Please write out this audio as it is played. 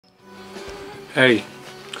Hey,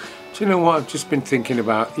 do you know what I've just been thinking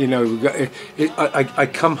about? You know, I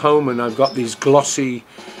come home and I've got these glossy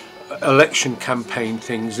election campaign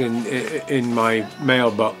things in my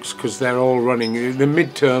mailbox because they're all running the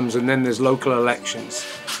midterms and then there's local elections.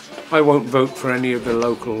 I won't vote for any of the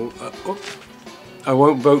local. I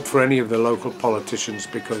won't vote for any of the local politicians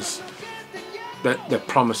because they're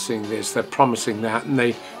promising this, they're promising that, and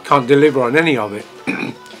they can't deliver on any of it.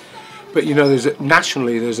 But you know,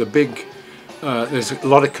 nationally there's a big. There's a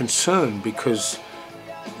lot of concern because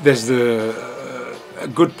there's a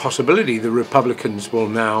good possibility the Republicans will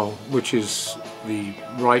now, which is the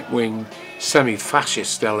right-wing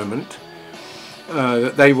semi-fascist element,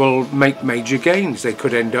 that they will make major gains. They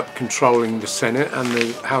could end up controlling the Senate and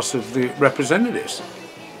the House of the Representatives.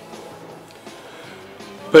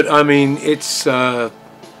 But I mean, it's the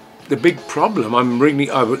big problem. I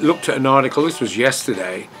looked at an article, this was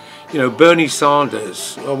yesterday. You know, Bernie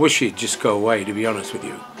Sanders, I wish he'd just go away, to be honest with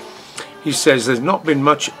you. He says there's not been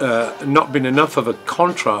enough of a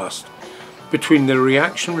contrast between the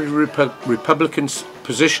reactionary Republicans'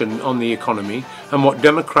 position on the economy and what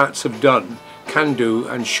Democrats have done, can do,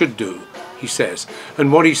 and should do, he says.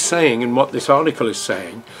 And what he's saying, and what this article is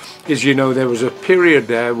saying, is, you know, there was a period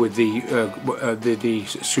there with the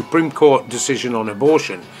Supreme Court decision on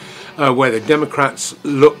abortion, where the Democrats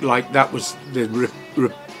looked like that was the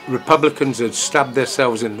Republicans had stabbed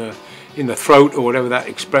themselves in the throat, or whatever that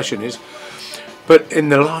expression is. But in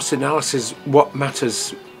the last analysis, what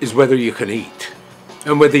matters is whether you can eat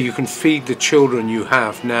and whether you can feed the children you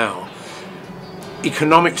have now.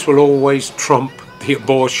 Economics will always trump the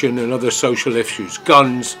abortion and other social issues,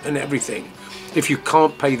 guns and everything. If you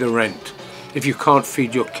can't pay the rent, if you can't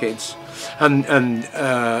feed your kids. And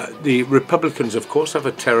the Republicans, of course, have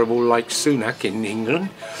a terrible, like Sunak in England,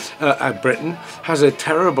 Britain, has a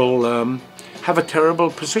terrible, have a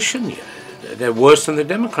terrible position. They're worse than the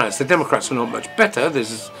Democrats. The Democrats are not much better.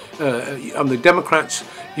 On the Democrats,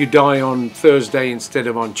 you die on Thursday instead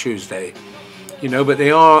of on Tuesday. You know, but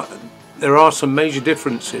there are some major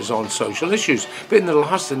differences on social issues. But in the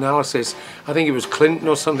last analysis, I think it was Clinton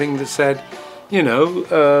or something that said, you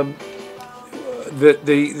know,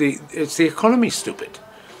 it's the economy, stupid.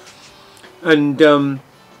 And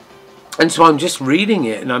so I'm just reading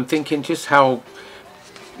it and I'm thinking just how,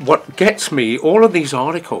 what gets me, all of these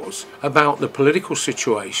articles about the political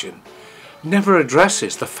situation never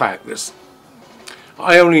addresses the fact that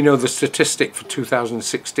I only know the statistic for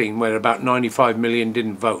 2016 where about 95 million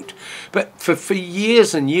didn't vote. But for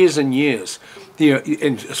years and years and years,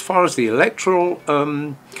 as far as the electoral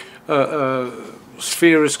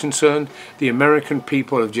sphere is concerned, the American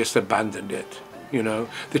people have just abandoned it. You know,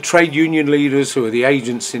 the trade union leaders, who are the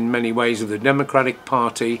agents in many ways of the Democratic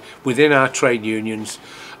Party within our trade unions,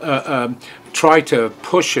 try to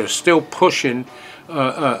push, are still pushing,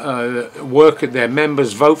 work at their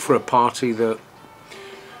members, vote for a party that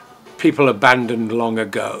people abandoned long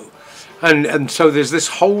ago. And so there's this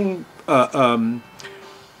whole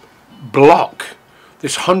block,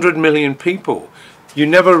 this 100 million people. You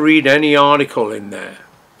never read any article in there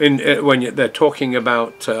when they're talking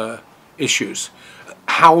about issues.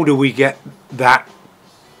 How do we get that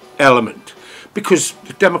element? Because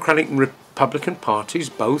the Democratic and Republican parties,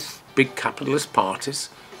 both big capitalist parties,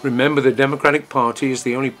 remember the Democratic Party is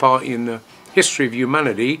the only party in the history of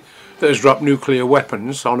humanity that has dropped nuclear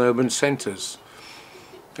weapons on urban centres.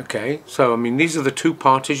 Okay, so I mean, these are the two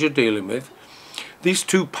parties you're dealing with. These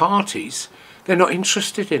two parties, they're not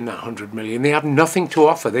interested in that 100 million. They have nothing to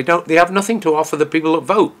offer. They have nothing to offer the people that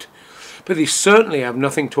vote. But they certainly have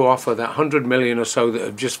nothing to offer that 100 million or so that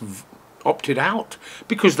have just opted out,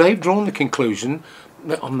 because they've drawn the conclusion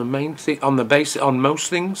that on the main thing, on most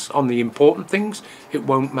things, on the important things, it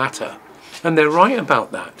won't matter. And they're right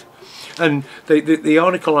about that. And the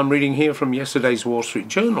article I'm reading here from yesterday's Wall Street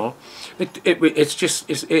Journal, it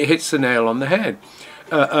hits the nail on the head.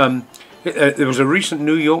 There was a recent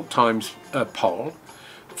New York Times poll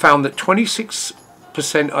found that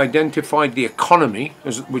 26% identified the economy,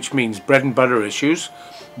 which means bread and butter issues,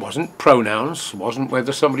 wasn't pronouns, wasn't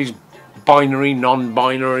whether somebody's binary,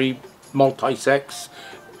 non-binary, multi-sex,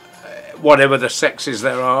 whatever the sexes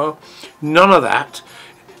there are, none of that.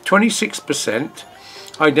 26%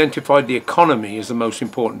 identified the economy as the most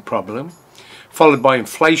important problem, followed by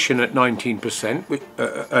inflation at 19%,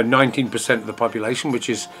 19% of the population, which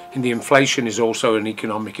is, in the inflation is also an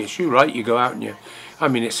economic issue, right? You go out and I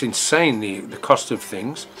mean, it's insane, the cost of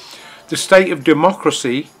things. The state of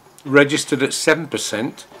democracy registered at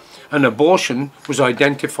 7%, and abortion was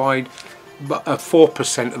identified,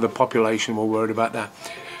 4% of the population were worried about that.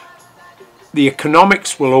 The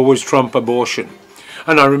economics will always trump abortion.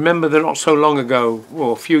 And I remember that not so long ago,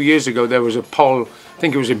 well, a few years ago, there was a poll, I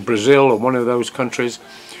think it was in Brazil or one of those countries,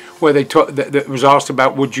 where they that was asked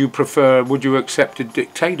about would you accept a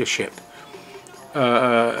dictatorship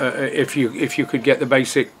if you could get the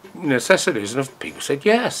basic necessities, and people said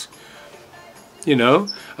yes. You know,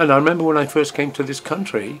 and I remember when I first came to this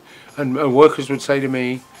country, and workers would say to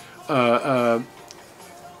me, well,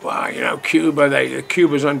 you know,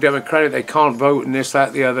 Cuba's undemocratic, they can't vote, and this,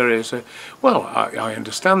 that, the other is. Well, I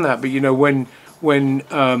understand that, but you know, when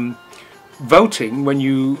voting,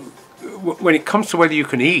 when it comes to whether you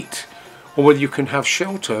can eat or whether you can have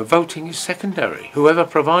shelter, voting is secondary. Whoever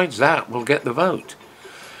provides that will get the vote.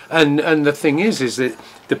 And the thing is that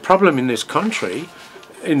the problem in this country,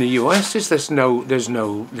 in the US, is there's no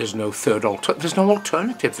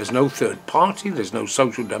alternative. There's no third party. There's no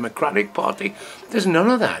social democratic party. There's none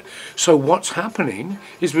of that. So what's happening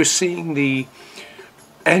is we're seeing the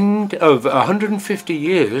end of 150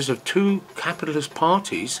 years of two capitalist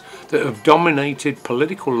parties that have dominated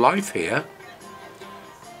political life here.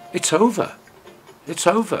 It's over. It's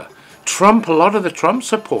over. Trump, a lot of the Trump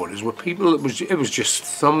supporters were people that it was just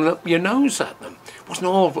thumbing up your nose at them. It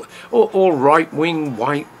wasn't all right-wing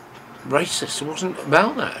white racists. It wasn't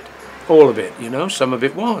about that. All of it, you know. Some of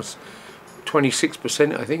it was.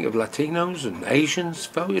 26%, I think, of Latinos and Asians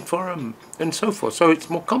voted for him, and so forth. So it's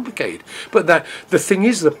more complicated. But the thing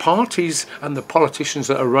is, the parties and the politicians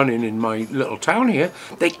that are running in my little town here,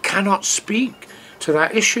 they cannot speak to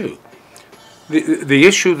that issue. The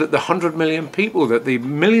issue that the 100 million people, that the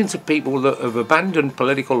millions of people that have abandoned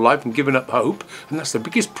political life and given up hope, and that's the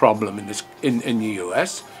biggest problem in the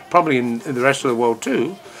US, probably in the rest of the world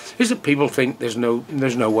too, is that people think there's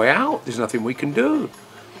no way out. There's nothing we can do.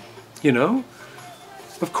 You know,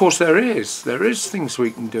 of course there is things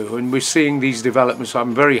we can do, and we're seeing these developments.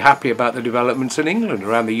 I'm very happy about the developments in England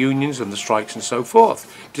around the unions and the strikes and so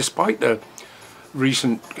forth, despite the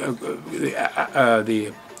recent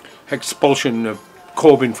the expulsion of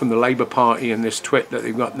Corbyn from the Labour Party and this twit that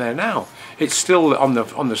they've got there now. It's still on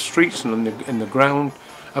the streets and in the ground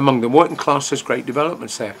among the working class. There's great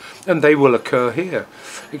developments there, and they will occur here,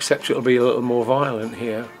 except it'll be a little more violent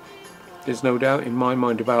here. There's no doubt in my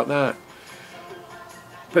mind about that.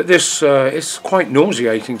 But this it's quite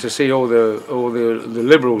nauseating to see all the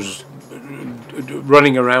Liberals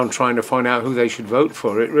running around trying to find out who they should vote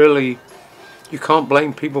for. It really, you can't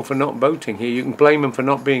blame people for not voting here. You can blame them for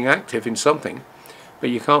not being active in something,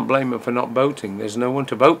 but you can't blame them for not voting. There's no one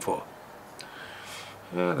to vote for.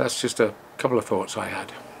 That's just a couple of thoughts I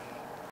had.